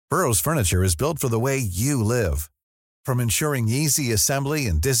Burrow's furniture is built for the way you live. From ensuring easy assembly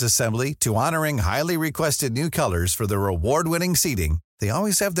and disassembly to honoring highly requested new colors for their award-winning seating, they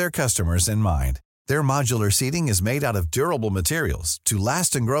always have their customers in mind. Their modular seating is made out of durable materials to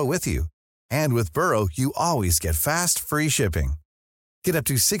last and grow with you. And with Burrow, you always get fast, free shipping. Get up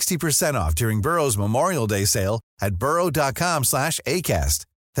to 60% off during Burrow's Memorial Day sale at burrow.com/ACAST.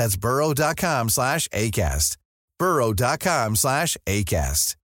 That's burrow.com/ACAST.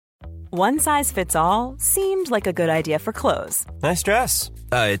 burrow.com/ACAST. One size fits all seemed like a good idea for clothes. Nice dress.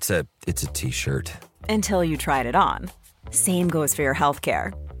 It's a t-shirt. Until you tried it on. Same goes for your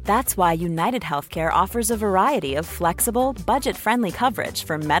healthcare. That's why United Healthcare offers a variety of flexible, budget-friendly coverage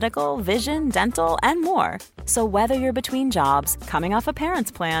for medical, vision, dental, and more. So whether you're between jobs, coming off a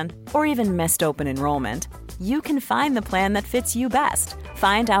parent's plan, or even missed open enrollment, you can find the plan that fits you best.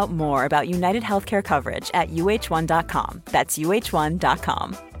 Find out more about United Healthcare coverage at uh1.com. That's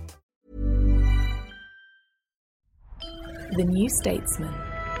uh1.com. The New Statesman.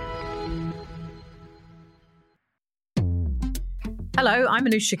 Hello, I'm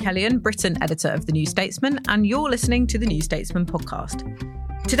Anusha Kellyan, Britain editor of The New Statesman, and you're listening to The New Statesman podcast.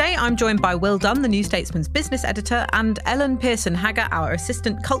 Today, I'm joined by Will Dunn, The New Statesman's business editor, and Ellen Pearson-Haggart, our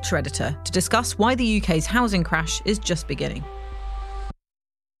assistant culture editor, to discuss why the UK's housing crash is just beginning.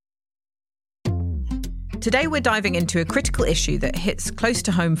 Today, we're diving into a critical issue that hits close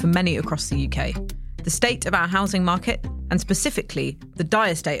to home for many across the UK: the state of our housing market, and specifically, the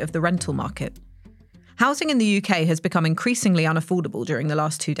dire state of the rental market. Housing in the UK has become increasingly unaffordable during the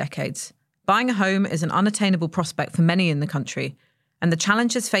last 2 decades. Buying a home is an unattainable prospect for many in the country, and the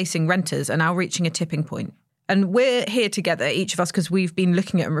challenges facing renters are now reaching a tipping point. And we're here together, each of us, because we've been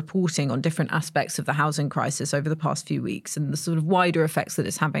looking at and reporting on different aspects of the housing crisis over the past few weeks and the sort of wider effects that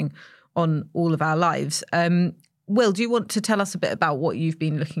it's having on all of our lives. Will, do you want to tell us a bit about what you've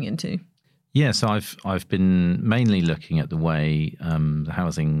been looking into? Yeah, so I've been mainly looking at the way the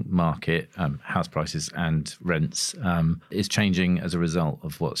housing market, house prices and rents is changing as a result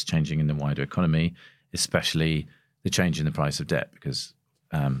of what's changing in the wider economy, especially the change in the price of debt, because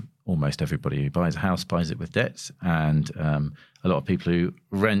almost everybody who buys a house buys it with debt, and a lot of people who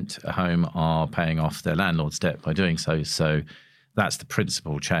rent a home are paying off their landlord's debt by doing so. So that's the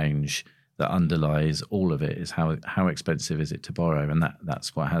principal change that underlies all of it, is how expensive is it to borrow, and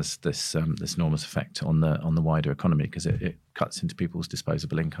that's what has this enormous effect on the wider economy, because it cuts into people's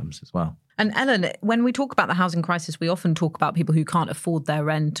disposable incomes as well. And Ellen, when we talk about the housing crisis, we often talk about people who can't afford their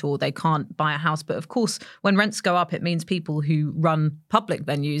rent or they can't buy a house. But of course, when rents go up, it means people who run public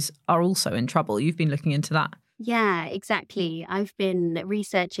venues are also in trouble. You've been looking into that. Yeah, exactly. I've been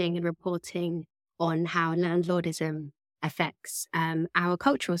researching and reporting on how landlordism affects our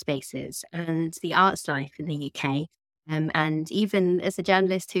cultural spaces and the arts life in the UK. And even as a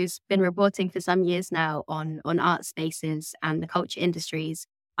journalist who's been reporting for some years now on art spaces and the culture industries,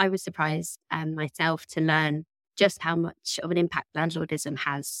 I was surprised myself to learn just how much of an impact landlordism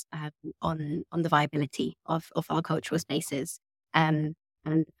has on the viability of our cultural spaces. And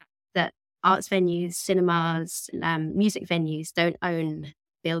that arts venues, cinemas, music venues don't own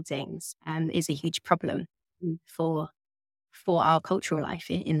buildings is a huge problem for our cultural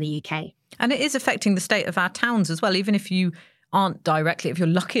life in the UK. And it is affecting the state of our towns as well. Even if you aren't directly, if you're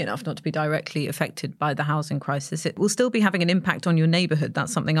lucky enough not to be directly affected by the housing crisis, it will still be having an impact on your neighbourhood.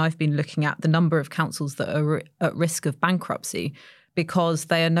 That's something I've been looking at, the number of councils that are at risk of bankruptcy because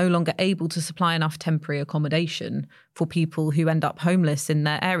they are no longer able to supply enough temporary accommodation for people who end up homeless in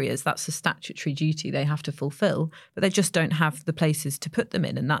their areas. That's a statutory duty they have to fulfil, but they just don't have the places to put them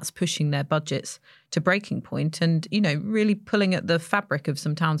in, and that's pushing their budgets to breaking point and, really pulling at the fabric of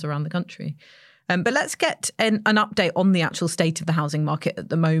some towns around the country. But let's get an update on the actual state of the housing market at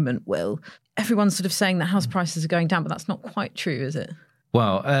the moment, Will. Everyone's sort of saying that house prices are going down, but that's not quite true, is it?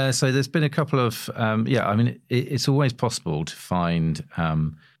 Well, so there's been a couple of, it's always possible to find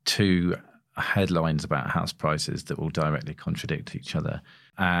two headlines about house prices that will directly contradict each other.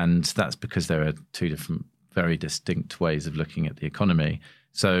 And that's because there are two different, very distinct ways of looking at the economy.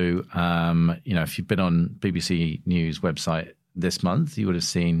 So, if you've been on BBC News website this month, you would have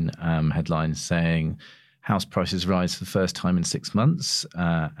seen headlines saying house prices rise for the first time in 6 months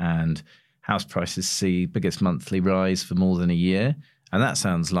and house prices see biggest monthly rise for more than a year. And that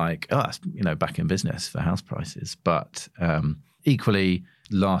sounds like, back in business for house prices. But equally,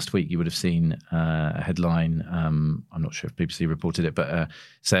 last week you would have seen a headline, I'm not sure if BBC reported it, but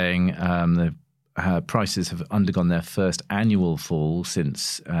saying the prices have undergone their first annual fall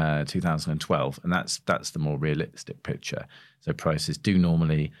since 2012. And that's the more realistic picture. So prices do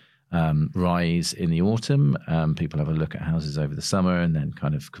normally rise in the autumn. People have a look at houses over the summer and then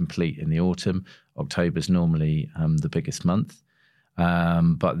kind of complete in the autumn. October's normally the biggest month.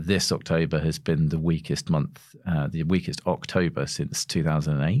 But this October has been the weakest month, the weakest October since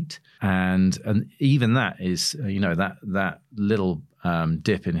 2008. And even that is, that little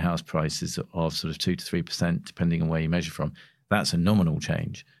dip in house prices of sort of 2 to 3%, depending on where you measure from, that's a nominal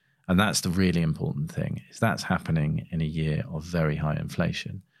change. And that's the really important thing, is that's happening in a year of very high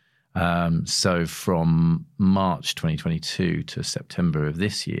inflation. So from March 2022 to September of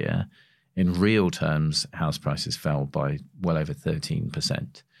this year, in real terms, house prices fell by well over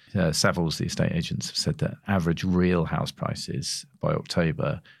 13%. Savills, the estate agents, have said that average real house prices by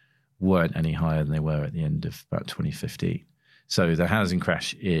October weren't any higher than they were at the end of about 2015. So the housing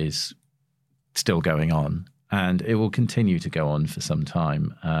crash is still going on, and it will continue to go on for some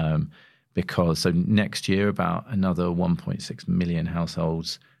time because next year about another 1.6 million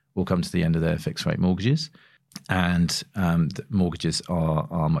households will come to the end of their fixed rate mortgages. And the mortgages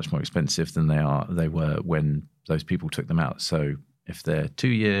are much more expensive than they were when those people took them out. So if they're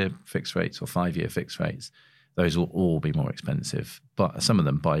 2-year fixed rates or 5-year fixed rates, those will all be more expensive. But some of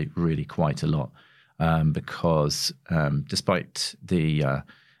them by really quite a lot because despite the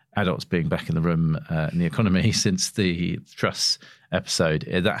adults being back in the room in the economy since the Truss episode,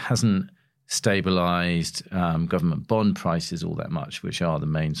 that hasn't stabilised government bond prices all that much, which are the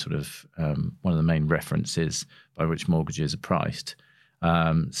main sort of one of the main references by which mortgages are priced.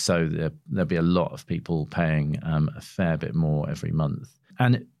 So there'll be a lot of people paying a fair bit more every month.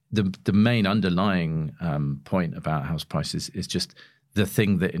 And the main underlying point about house prices is just the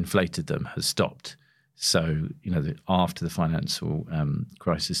thing that inflated them has stopped. So, after the financial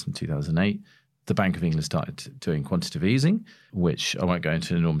crisis in 2008, the Bank of England started doing quantitative easing, which I won't go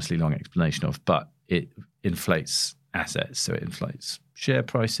into an enormously long explanation of, but it inflates assets. So it inflates share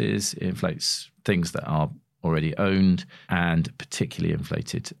prices, it inflates things that are already owned, and particularly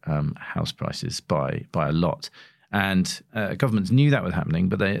inflated house prices by a lot. And governments knew that was happening,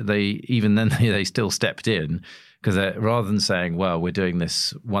 but they still stepped in, because rather than saying, well, we're doing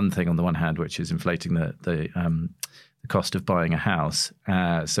this one thing on the one hand, which is inflating the cost of buying a house,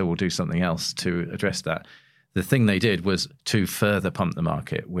 so we'll do something else to address that. The thing they did was to further pump the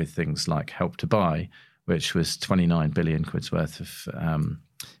market with things like Help to Buy, which was 29 billion quid's worth of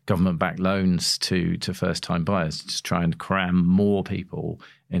government-backed loans to first-time buyers to try and cram more people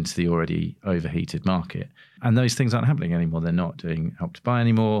into the already overheated market. And those things aren't happening anymore. They're not doing Help to Buy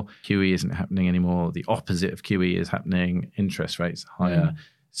anymore. QE isn't happening anymore. The opposite of QE is happening. Interest rates are higher.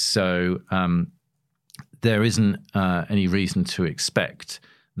 So there isn't any reason to expect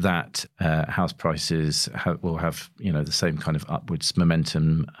that house prices will have the same kind of upwards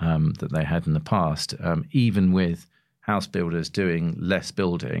momentum that they had in the past. Even with house builders doing less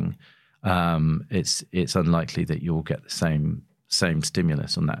building, it's unlikely that you'll get the same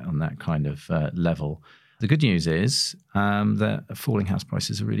stimulus on that kind of level. The good news is that falling house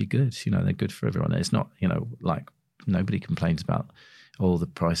prices are really good. They're good for everyone. It's not like nobody complains about the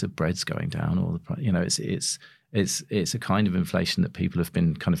price of bread's going down, or the price. It's a kind of inflation that people have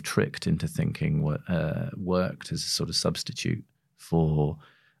been kind of tricked into thinking worked as a sort of substitute for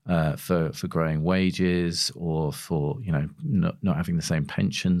growing wages, or for not having the same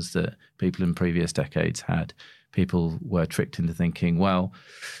pensions that people in previous decades had. People were tricked into thinking, well,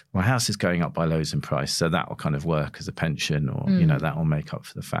 my house is going up by loads in price, so that will kind of work as a pension, or that will make up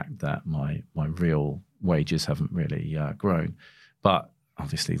for the fact that my real wages haven't really grown. But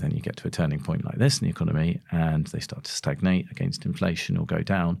obviously then you get to a turning point like this in the economy, and they start to stagnate against inflation or go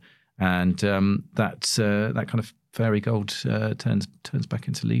down, and that kind of fairy gold turns back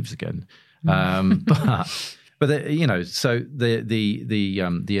into leaves again. But so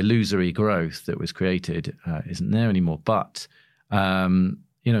the illusory growth that was created isn't there anymore. But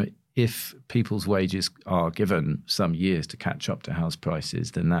if people's wages are given some years to catch up to house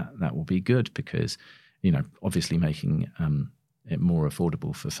prices, then that will be good, because obviously making it more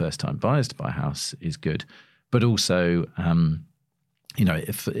affordable for first-time buyers to buy a house is good, but also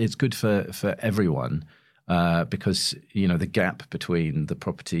if it's good for everyone. Because the gap between the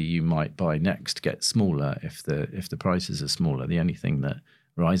property you might buy next gets smaller if the prices are smaller. The only thing that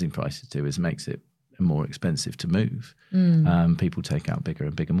rising prices do is makes it more expensive to move. People take out bigger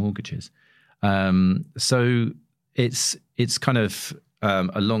and bigger mortgages. So it's kind of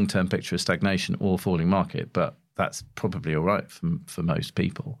a long-term picture of stagnation or falling market, but that's probably all right for most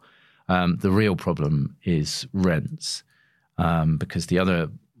people. The real problem is rents, because the other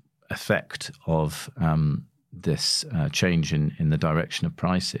effect of this change in the direction of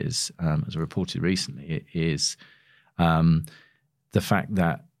prices, as reported recently, is the fact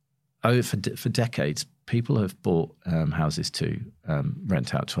that For decades, people have bought houses to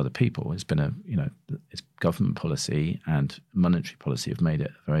rent out to other people. It's been it's government policy and monetary policy have made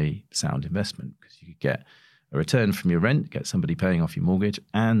it a very sound investment, because you could get a return from your rent, get somebody paying off your mortgage,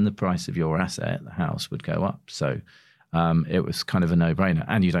 and the price of your asset, the house, would go up. So it was kind of a no-brainer,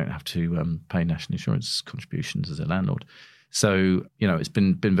 and you don't have to pay national insurance contributions as a landlord. So it's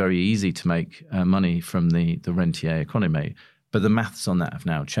been very easy to make money from the rentier economy. But the maths on that have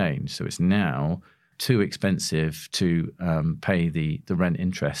now changed. So it's now too expensive to pay the rent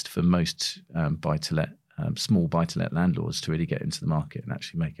interest for most small buy-to-let landlords to really get into the market and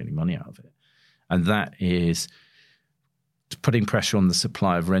actually make any money out of it. And that is putting pressure on the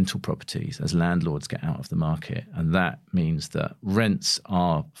supply of rental properties as landlords get out of the market. And that means that rents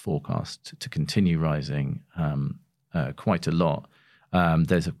are forecast to continue rising quite a lot.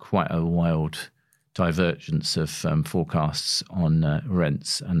 There's quite a wild divergence of forecasts on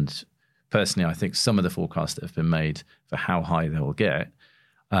rents. And personally, I think some of the forecasts that have been made for how high they will get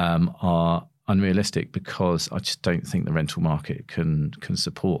are unrealistic, because I just don't think the rental market can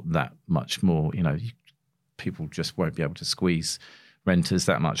support that much more. People just won't be able to squeeze renters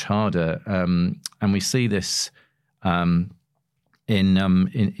that much harder. And we see this in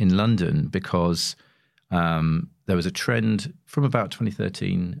London, because there was a trend from about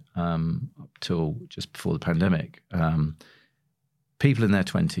 2013 up till just before the pandemic. People in their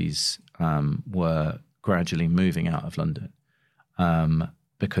 20s were gradually moving out of London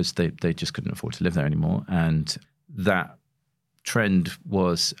because they just couldn't afford to live there anymore. And that trend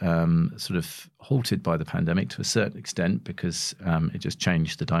was sort of halted by the pandemic to a certain extent, because it just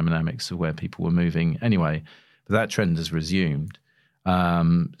changed the dynamics of where people were moving anyway. But that trend has resumed.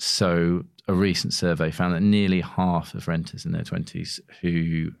 So a recent survey found that nearly half of renters in their 20s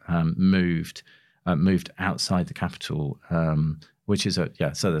who moved outside the capital, which is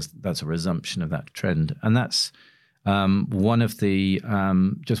that's a resumption of that trend. And that's one of the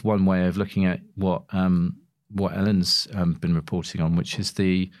just one way of looking at what Ellen's been reporting on, which is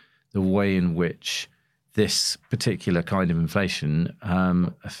the way in which this particular kind of inflation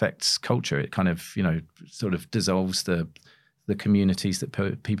affects culture. It kind of sort of dissolves the communities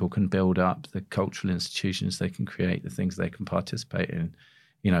that people can build up, the cultural institutions they can create, the things they can participate in.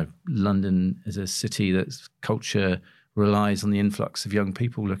 London is a city that's culture relies on the influx of young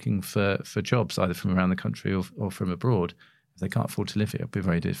people looking for jobs, either from around the country or from abroad. If they can't afford to live here, it'll be a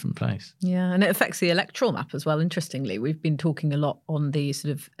very different place. Yeah, and it affects the electoral map as well, interestingly. We've been talking a lot on the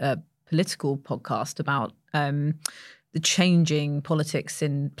sort of political podcast about the changing politics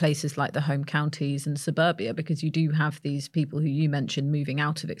in places like the home counties and suburbia, because you do have these people who you mentioned moving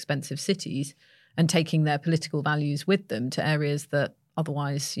out of expensive cities and taking their political values with them to areas that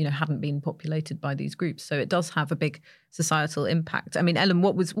otherwise, hadn't been populated by these groups. So it does have a big societal impact. I mean, Ellen,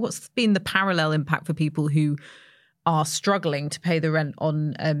 what's been the parallel impact for people who are struggling to pay the rent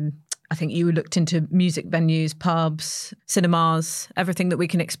on, I think you looked into music venues, pubs, cinemas, everything that we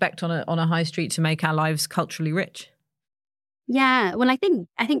can expect on a high street to make our lives culturally rich? Yeah, well, I think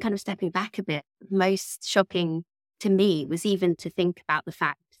kind of stepping back a bit, most shocking to me was even to think about the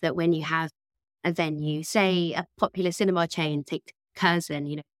fact that when you have a venue, say a popular cinema chain, take Curzon,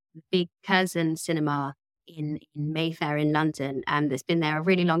 the big Curzon cinema in Mayfair in London, that's been there a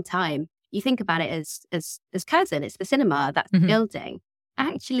really long time. You think about it as Curzon, it's the cinema, that's the building.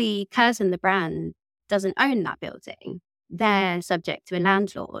 Actually, Curzon, the brand, doesn't own that building. They're subject to a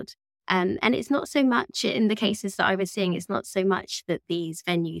landlord. And it's not so much, in the cases that I was seeing, it's not so much that these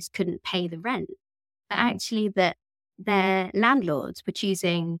venues couldn't pay the rent, but actually that their landlords were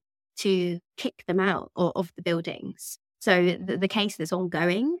choosing to kick them out of the buildings. So the case that's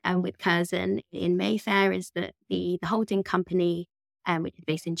ongoing with Curzon in Mayfair is that the holding company, which is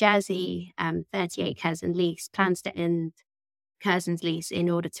based in Jersey, 38 Curzon lease, plans to end Curzon's lease in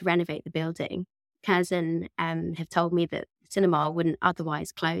order to renovate the building. Curzon have told me that the cinema wouldn't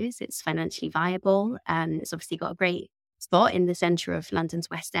otherwise close. It's financially viable. It's obviously got a great spot in the centre of London's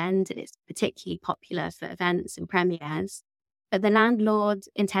West End, and it's particularly popular for events and premieres. But the landlord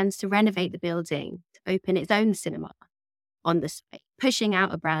intends to renovate the building to open its own cinema on the site, pushing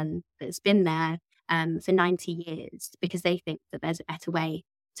out a brand that's been there for 90 years because they think that there's a better way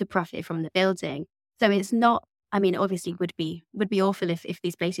to profit from the building. So it's not, obviously would be awful if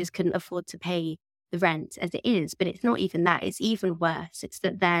these places couldn't afford to pay the rent as it is, but it's not even that. It's even worse. It's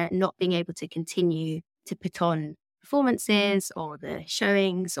that they're not being able to continue to put on performances or the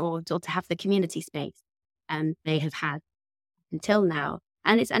showings or to have the community space they have had until now.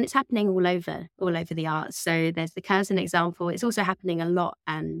 And it's happening all over the arts. So there's the Curzon example. It's also happening a lot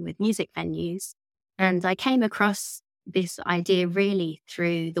with music venues. And I came across this idea really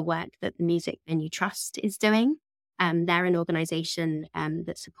through the work that the Music Venue Trust is doing. They're an organisation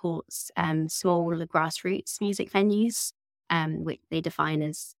that supports small grassroots music venues, which they define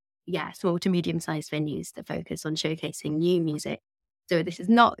as small to medium-sized venues that focus on showcasing new music. So this is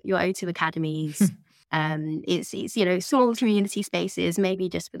not your O2 academies. It's small community spaces, maybe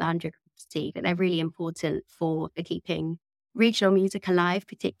just with 100 capacity, but they're really important for keeping regional music alive,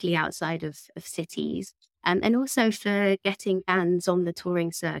 particularly outside of cities, and also for getting bands on the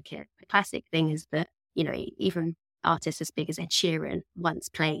touring circuit. The classic thing is that, even artists as big as Ed Sheeran once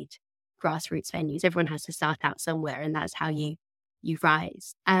played grassroots venues. Everyone has to start out somewhere, and that's how you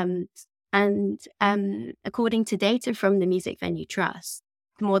rise. And according to data from the Music Venue Trust,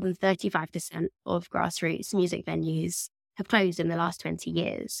 more than 35% of grassroots music venues have closed in the last 20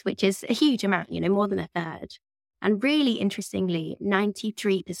 years, which is a huge amount, more than a third. And really interestingly,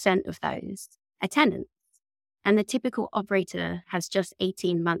 93% of those are tenants. And the typical operator has just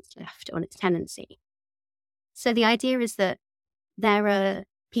 18 months left on its tenancy. So the idea is that there are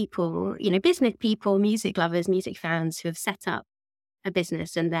people, business people, music lovers, music fans who have set up a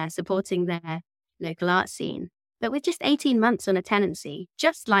business and they're supporting their local art scene. But with just 18 months on a tenancy,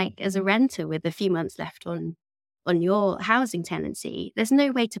 just like as a renter with a few months left on your housing tenancy, there's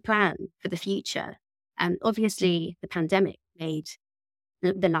no way to plan for the future. Obviously, the pandemic made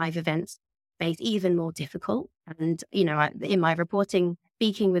the live events space even more difficult. And, in my reporting,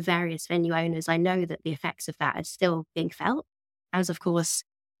 speaking with various venue owners, I know that the effects of that are still being felt, as of course,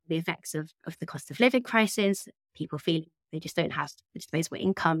 the effects of the cost of living crisis, people feeling they just don't have the disposable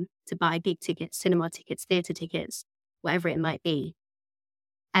income to buy gig tickets, cinema tickets, theatre tickets, whatever it might be.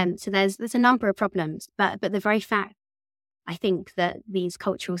 So there's a number of problems, but the very fact, I think, that these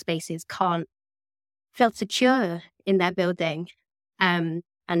cultural spaces can't feel secure in their building and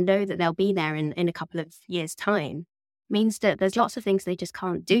know that they'll be there in a couple of years' time means that there's lots of things they just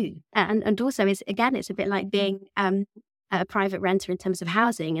can't do. And also, it's a bit like being a private renter in terms of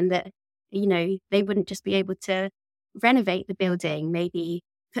housing, and that, they wouldn't just be able to renovate the building, maybe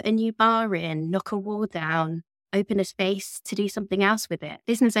put a new bar in, knock a wall down, open a space to do something else with it.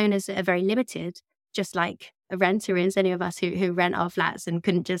 Business owners are very limited, just like a renter is, any of us who rent our flats and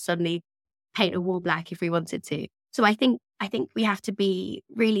couldn't just suddenly paint a wall black if we wanted to. So I think we have to be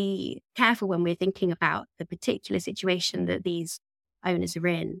really careful when we're thinking about the particular situation that these owners are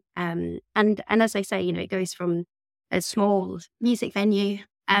in. And as I say, it goes from a small music venue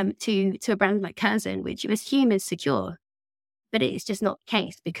to a brand like Curzon, which you assume is secure, but it's just not the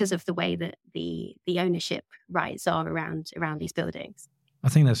case because of the way that the ownership rights are around these buildings. I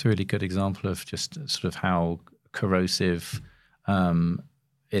think that's a really good example of just sort of how corrosive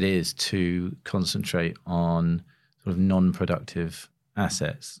it is to concentrate on sort of non-productive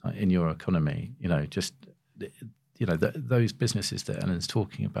assets in your economy. Those businesses that Ellen's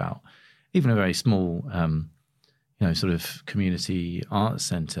talking about, even a very small sort of community arts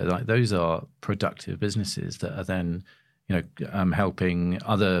centre, like those are productive businesses that are then, helping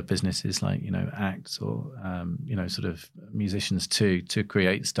other businesses like, acts or, sort of musicians to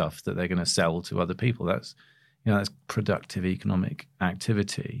create stuff that they're going to sell to other people. That's productive economic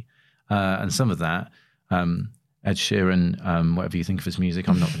activity. And some of that, Ed Sheeran, whatever you think of his music,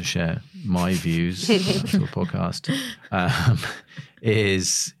 I'm not going to share my views on the podcast,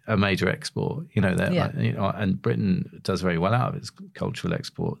 is a major export. And Britain does very well out of its cultural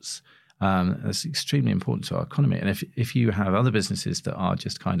exports. That's extremely important to our economy. And if you have other businesses that are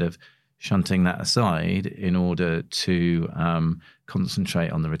just kind of shunting that aside in order to concentrate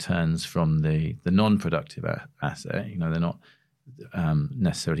on the returns from the non-productive asset, they're not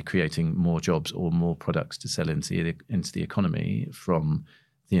necessarily creating more jobs or more products to sell into the economy from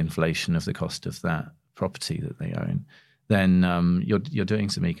the inflation of the cost of that property that they own, then you're doing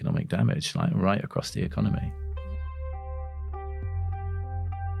some economic damage, like right across the economy.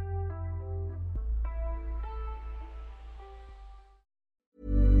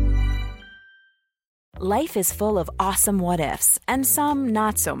 Life is full of awesome what-ifs, and some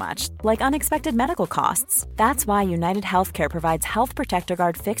not so much, like unexpected medical costs. That's why United Healthcare provides Health Protector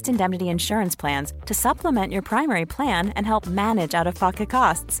Guard fixed indemnity insurance plans to supplement your primary plan and help manage out-of-pocket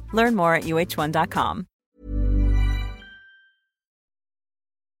costs. Learn more at uh1.com.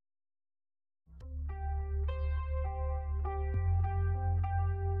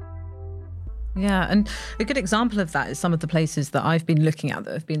 Yeah, and a good example of that is some of the places that I've been looking at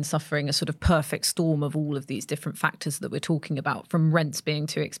that have been suffering a sort of perfect storm of all of these different factors that we're talking about, from rents being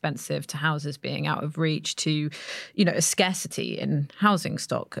too expensive to houses being out of reach to, a scarcity in housing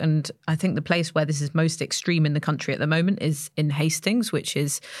stock. And I think the place where this is most extreme in the country at the moment is in Hastings, which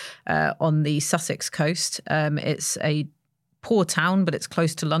is on the Sussex coast. It's a poor town, but it's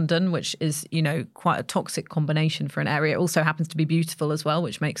close to London, which is, quite a toxic combination for an area. It also happens to be beautiful as well,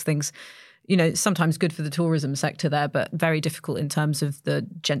 which makes things sometimes good for the tourism sector there, but very difficult in terms of the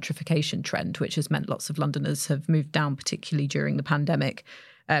gentrification trend, which has meant lots of Londoners have moved down, particularly during the pandemic,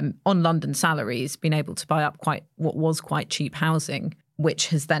 on London salaries, been able to buy up what was quite cheap housing, which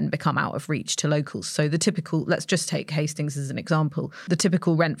has then become out of reach to locals. So the typical, let's just take Hastings as an example. The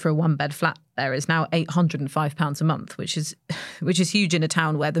typical rent for a one-bed flat there is now £805 a month, which is huge in a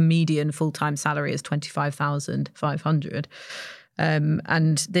town where the median full-time salary is £25,500.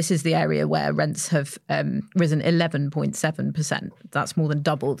 And this is the area where rents have risen 11.7%. That's more than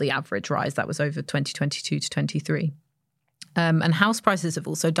double the average rise. That was over 2022 to 23. And house prices have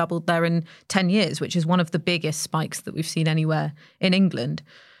also doubled there in 10 years, which is one of the biggest spikes that we've seen anywhere in England.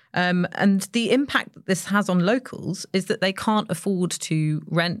 And the impact that this has on locals is that they can't afford to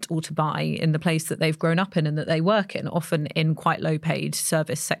rent or to buy in the place that they've grown up in and that they work in, often in quite low-paid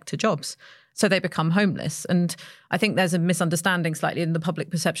service sector jobs. So they become homeless. And I think there's a misunderstanding slightly in the public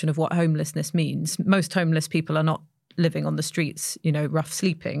perception of what homelessness means. Most homeless people are not living on the streets, rough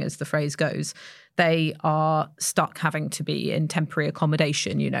sleeping, as the phrase goes. They are stuck having to be in temporary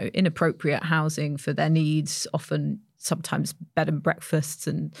accommodation, inappropriate housing for their needs, often sometimes bed and breakfasts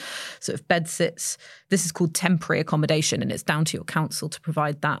and sort of bed sits. This is called temporary accommodation, and it's down to your council to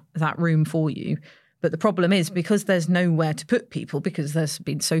provide that room for you. But the problem is, because there's nowhere to put people, because there's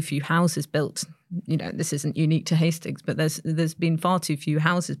been so few houses built, this isn't unique to Hastings, but there's been far too few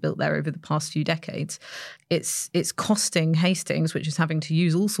houses built there over the past few decades. It's costing Hastings, which is having to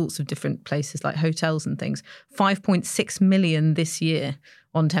use all sorts of different places like hotels and things, £5.6 million this year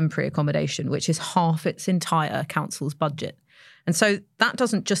on temporary accommodation, which is half its entire council's budget. And so that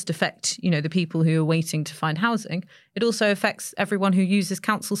doesn't just affect, the people who are waiting to find housing. It also affects everyone who uses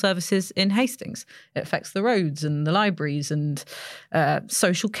council services in Hastings. It affects the roads and the libraries and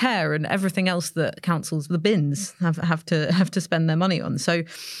social care and everything else that councils, the bins, have to spend their money on. So,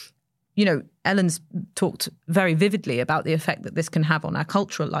 Ellen's talked very vividly about the effect that this can have on our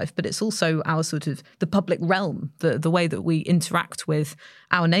cultural life, but it's also our sort of the public realm, the way that we interact with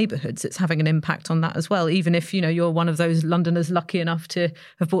our neighbourhoods. It's having an impact on that as well. Even if, you're one of those Londoners lucky enough to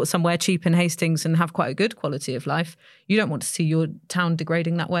have bought somewhere cheap in Hastings and have quite a good quality of life, you don't want to see your town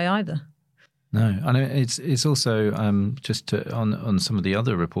degrading that way either. No, I know it's also on some of the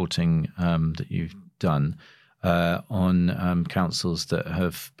other reporting that you've done on councils that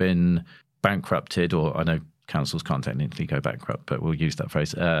have been bankrupted, or I know councils can't technically go bankrupt, but we'll use that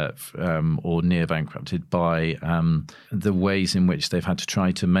phrase, or near bankrupted by the ways in which they've had to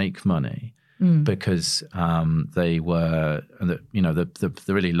try to make money because they were, the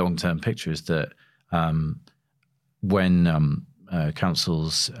really long-term picture is that when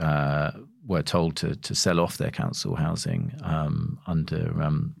councils were told to sell off their council housing under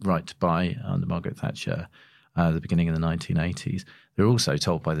Right to Buy under Margaret Thatcher at the beginning of the 1980s, they're also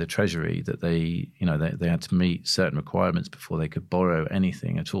told by the Treasury that they had to meet certain requirements before they could borrow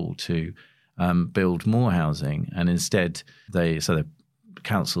anything at all to build more housing. And instead, the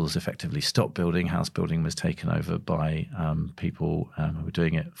councils effectively stopped building. House building was taken over by people who were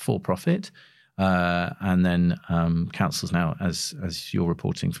doing it for profit. And then councils now, as your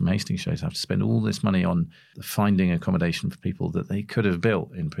reporting from Hastings shows, have to spend all this money on finding accommodation for people that they could have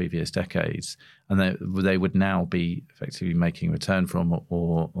built in previous decades, and they would now be effectively making a return from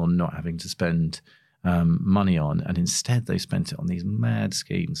or not having to spend money on. And instead they spent it on these mad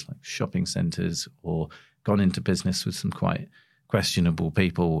schemes like shopping centres, or gone into business with some quite questionable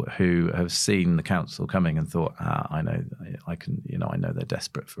people who have seen the council coming and thought, I know they're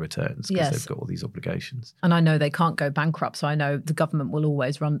desperate for returns because they've got all these obligations. And I know they can't go bankrupt, so I know the government will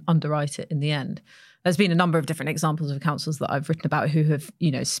always underwrite it in the end. There's been a number of different examples of councils that I've written about who have,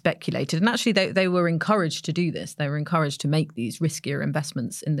 speculated. And actually, they were encouraged to do this. They were encouraged to make these riskier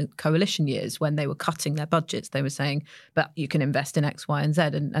investments in the coalition years when they were cutting their budgets. They were saying, but you can invest in X, Y, and Z.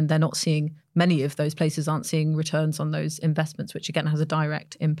 And they're not seeing, many of those places aren't seeing returns on those investments, which again has a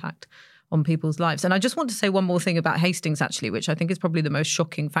direct impact on people's lives. And I just want to say one more thing about Hastings, actually, which I think is probably the most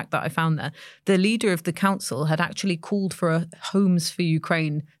shocking fact that I found there. The leader of the council had actually called for a Homes for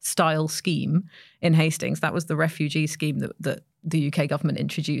Ukraine style scheme in Hastings. That was the refugee scheme that the UK government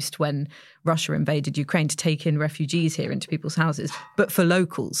introduced when Russia invaded Ukraine, to take in refugees here into people's houses, but for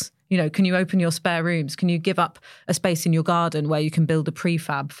locals. can you open your spare rooms? Can you give up a space in your garden where you can build a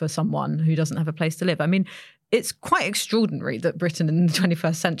prefab for someone who doesn't have a place to live? I mean, it's quite extraordinary that Britain in the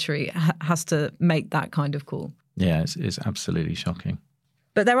 21st century has to make that kind of call. Yeah, it's absolutely shocking.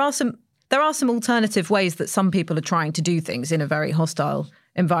 But there are some alternative ways that some people are trying to do things in a very hostile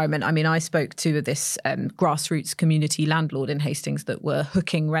environment. I mean, I spoke to this grassroots community landlord in Hastings that were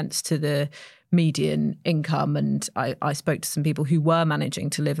hooking rents to the median income. And I spoke to some people who were managing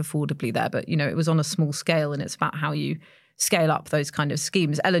to live affordably there. But, it was on a small scale, and it's about how you scale up those kind of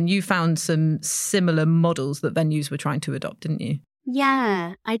schemes. Ellen, you found some similar models that venues were trying to adopt, didn't you?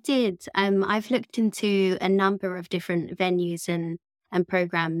 Yeah, I did. I've looked into a number of different venues and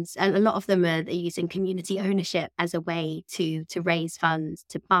programs, and a lot of them are using community ownership as a way to raise funds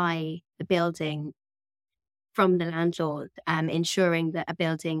to buy the building from the landlord, ensuring that a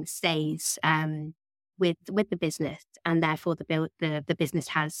building stays with the business, and therefore the business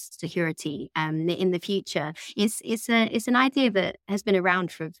has security in the future. It's an idea that has been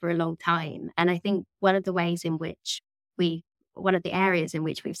around for a long time, and I think one of the areas in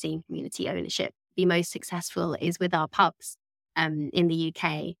which we've seen community ownership be most successful is with our pubs in the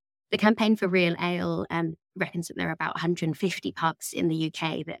UK. The Campaign for Real Ale reckons that there are about 150 pubs in the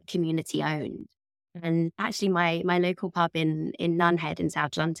UK that are community owned. And actually my local pub in Nunhead in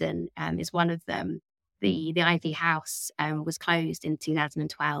South London is one of them. The Ivy House was closed in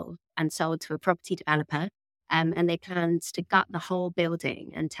 2012 and sold to a property developer. And they planned to gut the whole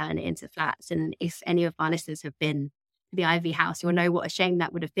building and turn it into flats. And if any of our listeners have been to the Ivy House, you'll know what a shame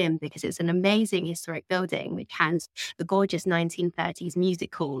that would have been, because it's an amazing historic building which has the gorgeous 1930s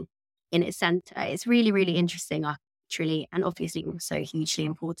music hall in its centre. It's really, really interesting architecturally, and obviously also hugely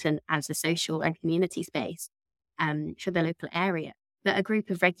important as a social and community space for the local area. But a group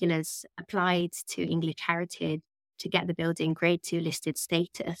of regulars applied to English Heritage to get the building Grade 2 listed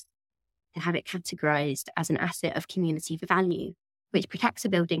status, to have it categorised as an asset of community value, which protects the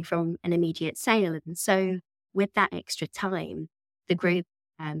building from an immediate sale. And so with that extra time, the group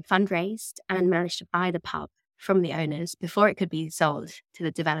fundraised and managed to buy the pub from the owners before it could be sold to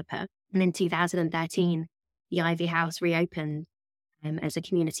the developer. And in 2013, the Ivy House reopened as a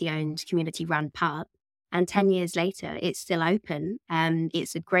community-owned, community-run pub. And 10 years later, it's still open.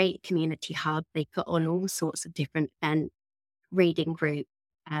 It's a great community hub. They put on all sorts of different events, reading group,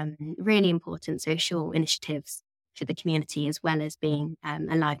 really important social initiatives for the community, as well as being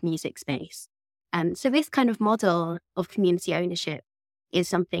a live music space. So this kind of model of community ownership is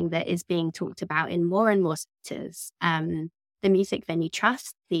something that is being talked about in more and more sectors. The Music Venue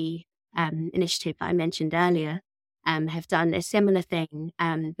Trust, the initiative that I mentioned earlier, have done a similar thing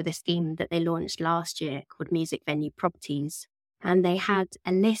with a scheme that they launched last year called Music Venue Properties. And they had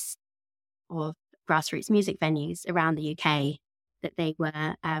a list of grassroots music venues around the UK that they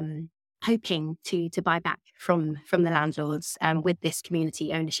were hoping to buy back from the landlords with this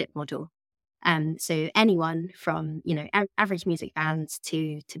community ownership model. So anyone from, average music bands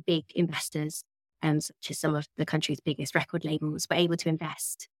to big investors, such as some of the country's biggest record labels, were able to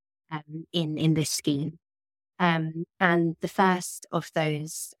invest in this scheme. And the first of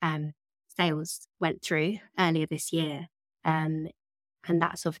those sales went through earlier this year. And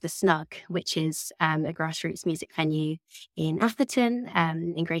that's of the Snug, which is a grassroots music venue in Atherton,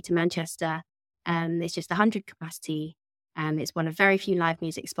 in Greater Manchester. It's just 100 capacity. It's one of very few live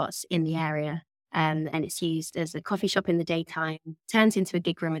music spots in the area. And it's used as a coffee shop in the daytime, turns into a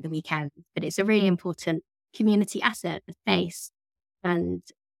gig room at the weekend. But it's a really important community asset, the space. And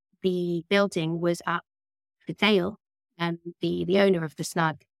the building was up for sale. The owner of the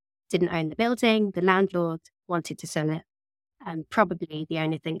Snug didn't own the building. The landlord wanted to sell it. And probably the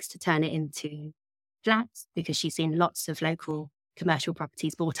owner thinks to turn it into flats, because she's seen lots of local commercial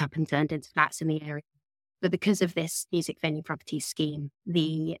properties bought up and turned into flats in the area. But because of this music venue properties scheme,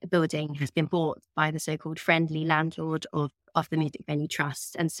 the building has been bought by the so-called friendly landlord of the Music Venue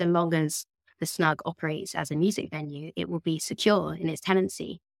Trust. And so long as the Snug operates as a music venue, it will be secure in its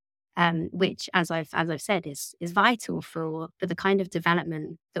tenancy, which, as I've said, is vital for the kind of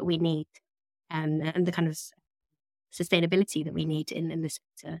development that we need, and the kind of sustainability that we need in this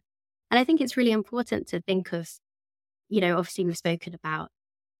sector. And I think it's really important to think of, obviously we've spoken about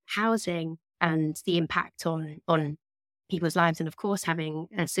housing and the impact on people's lives. And of course, having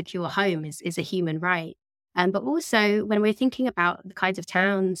a secure home is a human right. But also when we're thinking about the kinds of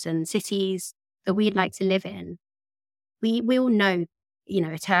towns and cities that we'd like to live in, we all know,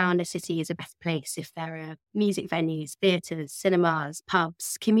 a town, a city is a better place if there are music venues, theatres, cinemas,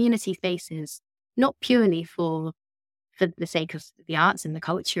 pubs, community spaces, not purely for the sake of the arts and the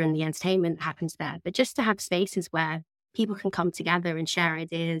culture and the entertainment that happens there, but just to have spaces where people can come together and share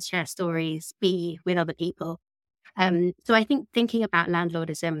ideas, share stories, be with other people. So I think thinking about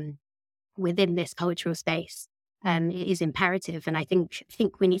landlordism within this cultural space is imperative. And I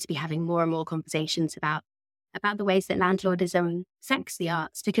think we need to be having more and more conversations about the ways that landlordism affects the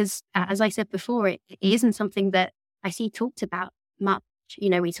arts. Because as I said before, it isn't something that I see talked about much. You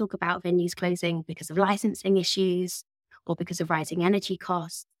know, we talk about venues closing because of licensing issues or because of rising energy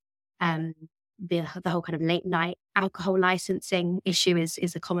costs. The whole kind of late night alcohol licensing issue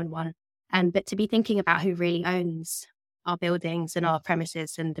is a common one. But to be thinking about who really owns our buildings and our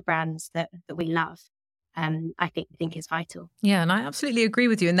premises and the brands that we love, I think is vital. Yeah, and I absolutely agree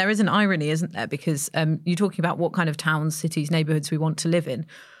with you. And there is an irony, isn't there? Because you're talking about what kind of towns, cities, neighbourhoods we want to live in.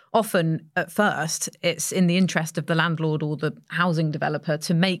 Often, at first, it's in the interest of the landlord or the housing developer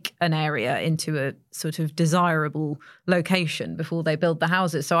to make an area into a sort of desirable location before they build the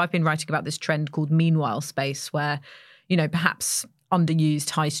houses. So I've been writing about this trend called meanwhile space, where, you know, perhaps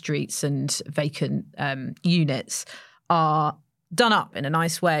underused high streets and vacant units are done up in a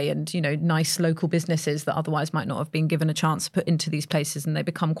nice way, and, you know, nice local businesses that otherwise might not have been given a chance to put into these places, and they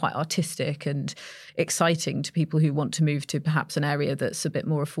become quite artistic and exciting to people who want to move to perhaps an area that's a bit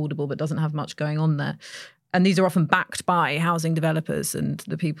more affordable but doesn't have much going on there. And these are often backed by housing developers and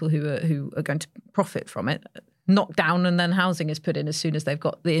the people who are going to profit from it. Knocked down, and then housing is put in as soon as they've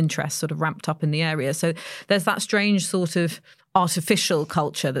got the interest sort of ramped up in the area. So there's that strange sort of artificial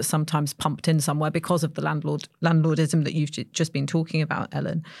culture that's sometimes pumped in somewhere because of the landlordism that you've just been talking about,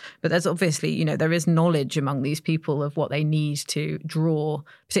 Ellen. But there's obviously, you know, there is knowledge among these people of what they need to draw,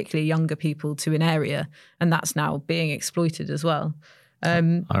 particularly younger people, to an area, and that's now being exploited as well. I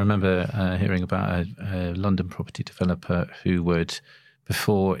remember hearing about a London property developer who would,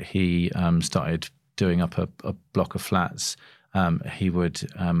 before he started doing up a block of flats, he would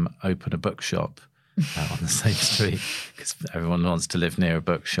open a bookshop on the same street, because everyone wants to live near a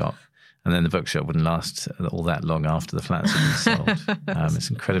bookshop, and then the bookshop wouldn't last all that long after the flats have been sold. It's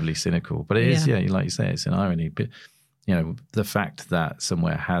incredibly cynical, but it is, like you say, it's an irony. But, you know, the fact that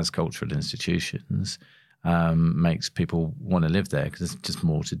somewhere has cultural institutions makes people want to live there because there's just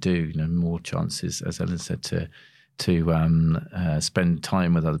more to do, you know, more chances, as Ellen said, to spend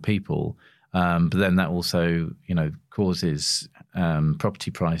time with other people. But then that also, you know, causes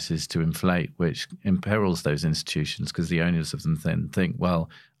property prices to inflate, which imperils those institutions, because the owners of them then think, well,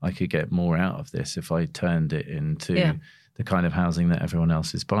 I could get more out of this if I turned it into the kind of housing that everyone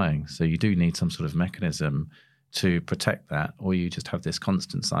else is buying. So you do need some sort of mechanism to protect that, or you just have this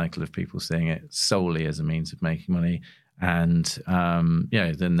constant cycle of people seeing it solely as a means of making money. And, then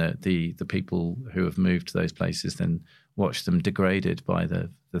the people who have moved to those places then watch them degraded by the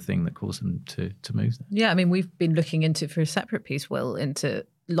thing that caused them to move there. Yeah, I mean, we've been looking into, for a separate piece, Will, into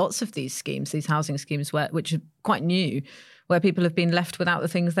lots of these schemes, these housing schemes, which are quite new, where people have been left without the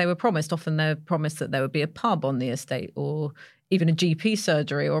things they were promised. Often they're promised that there would be a pub on the estate, or even a GP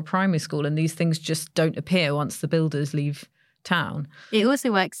surgery or a primary school, and these things just don't appear once the builders leave town. It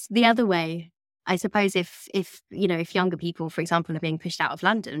also works the other way. I suppose if younger people, for example, are being pushed out of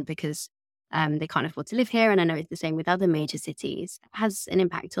London because they can't afford to live here, and I know it's the same with other major cities, it has an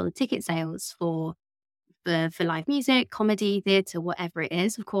impact on the ticket sales for live music, comedy, theatre, whatever it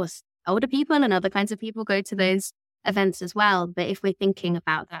is. Of course, older people and other kinds of people go to those events as well. But if we're thinking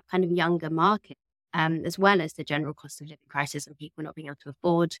about that kind of younger market, as well as the general cost of living crisis and people not being able to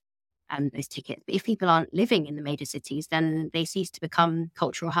afford those tickets, but if people aren't living in the major cities, then they cease to become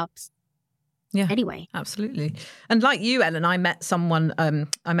cultural hubs. Yeah, anyway, absolutely. And like you, Ellen, I met someone,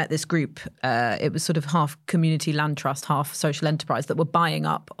 I met this group, it was sort of half community land trust, half social enterprise, that were buying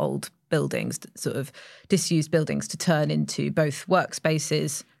up old buildings, sort of disused buildings, to turn into both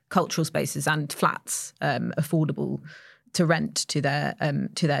workspaces, cultural spaces and flats, affordable to rent to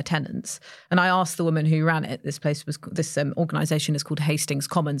their tenants. And I asked the woman who ran it, this organisation is called Hastings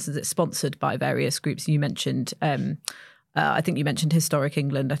Commons, and it's sponsored by various groups. You mentioned I think you mentioned Historic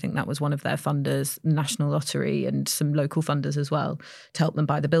England. I think that was one of their funders, National Lottery, and some local funders as well, to help them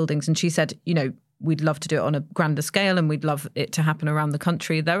buy the buildings. And she said, we'd love to do it on a grander scale, and we'd love it to happen around the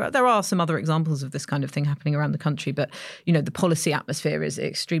country. There are some other examples of this kind of thing happening around the country, but, the policy atmosphere is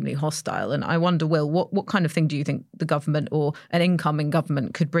extremely hostile. And I wonder, Will, what kind of thing do you think the government or an incoming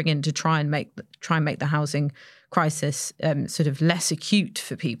government could bring in to try and make the housing crisis sort of less acute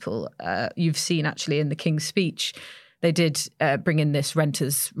for people? You've seen actually in the King's Speech, they did bring in this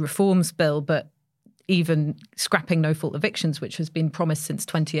renters reforms bill, but even scrapping no-fault evictions, which has been promised since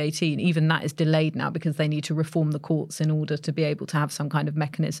 2018, even that is delayed now because they need to reform the courts in order to be able to have some kind of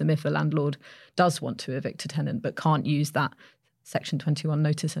mechanism if a landlord does want to evict a tenant but can't use that Section 21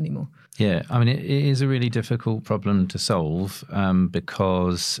 notice anymore. Yeah, I mean, it is a really difficult problem to solve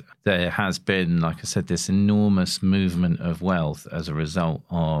because there has been, like I said, this enormous movement of wealth as a result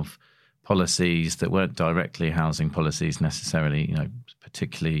of policies that weren't directly housing policies necessarily,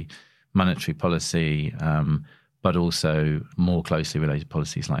 particularly monetary policy, but also more closely related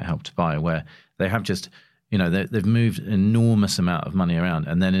policies like Help to Buy, where they have just, they've moved an enormous amount of money around,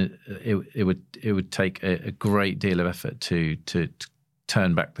 and then it would take a great deal of effort to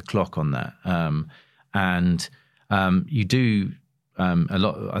turn back the clock on that. You do a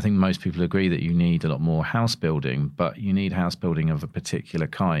lot. I think most people agree that you need a lot more house building, but you need house building of a particular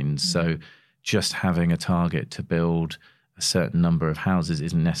kind. Mm-hmm. So just having a target to build a certain number of houses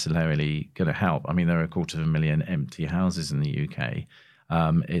isn't necessarily going to help. I mean, there are 250,000 empty houses in the UK.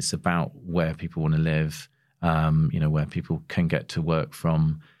 It's about where people want to live. Where people can get to work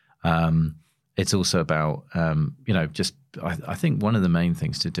from. It's also about, I think one of the main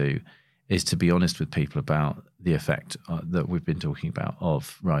things to do is to be honest with people about the effect that we've been talking about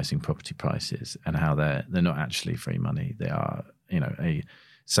of rising property prices and how they're not actually free money. They are, a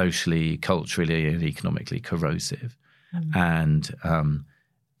socially, culturally, and economically corrosive. Mm. And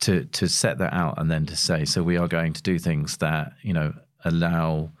to set that out and then to say, so we are going to do things that,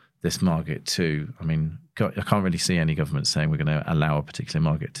 allow this market to, I can't really see any government saying we're going to allow a particular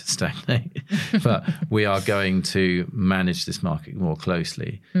market to stagnate, but we are going to manage this market more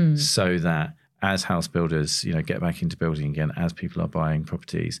closely so that as house builders, get back into building again, as people are buying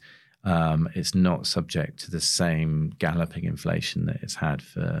properties, it's not subject to the same galloping inflation that it's had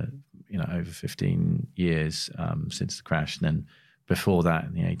for, over 15 years since the crash. And then before that,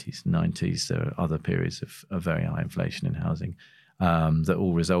 in the 80s and 90s, there were other periods of very high inflation in housing that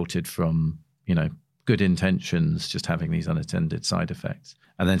all resulted from, good intentions, just having these unattended side effects.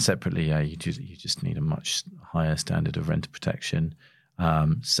 And then separately, you just need a much higher standard of renter protection.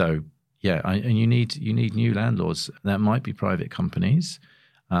 And you need new landlords. That might be private companies.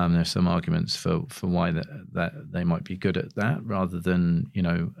 There's some arguments for why that they might be good at that rather than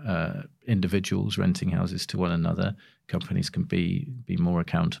individuals renting houses to one another. Companies can be more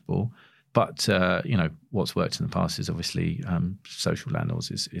accountable. But, what's worked in the past is obviously social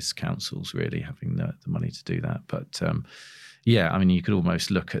landlords, is councils really having the money to do that. But, you could almost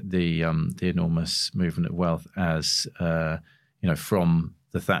look at the enormous movement of wealth as, from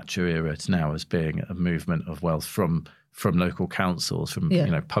the Thatcher era to now as being a movement of wealth from local councils, from,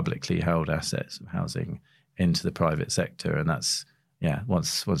 publicly held assets of housing into the private sector. And that's,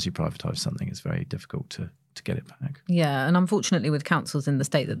 once you privatise something, it's very difficult to get it back. Yeah, and unfortunately with councils in the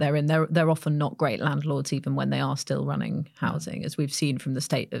state that they're in, they're often not great landlords even when they are still running housing, as we've seen from the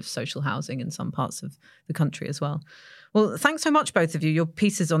state of social housing in some parts of the country as well. Well, thanks so much, both of you. Your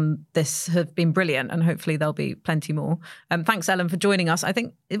pieces on this have been brilliant, and hopefully there'll be plenty more. Thanks, Ellen, for joining us. I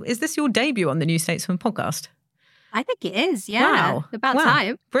think, is this your debut on the New Statesman podcast? I think it is, yeah. Wow. About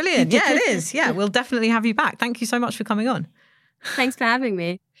time. Brilliant. Yeah, it is. Yeah, we'll definitely have you back. Thank you so much for coming on. Thanks for having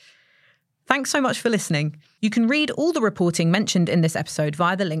me. Thanks so much for listening. You can read all the reporting mentioned in this episode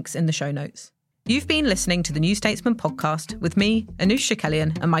via the links in the show notes. You've been listening to the New Statesman podcast with me, Anoosh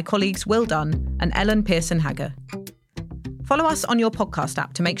Chakelian, and my colleagues Will Dunn and Ellen Pearson-Hager. Follow us on your podcast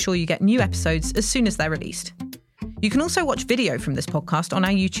app to make sure you get new episodes as soon as they're released. You can also watch video from this podcast on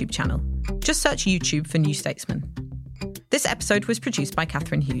our YouTube channel. Just search YouTube for New Statesman. This episode was produced by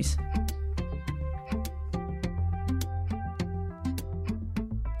Catherine Hughes.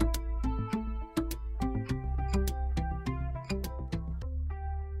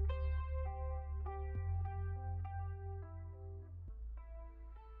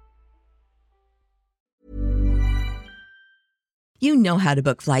 You know how to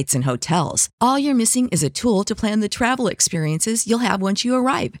book flights and hotels. All you're missing is a tool to plan the travel experiences you'll have once you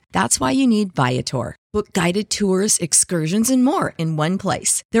arrive. That's why you need Viator. Book guided tours, excursions, and more in one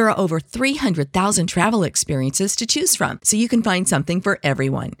place. There are over 300,000 travel experiences to choose from, so you can find something for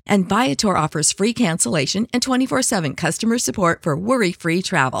everyone. And Viator offers free cancellation and 24/7 customer support for worry-free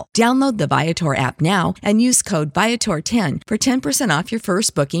travel. Download the Viator app now and use code Viator10 for 10% off your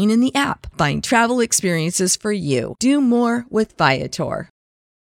first booking in the app. Find travel experiences for you. Do more with Viator.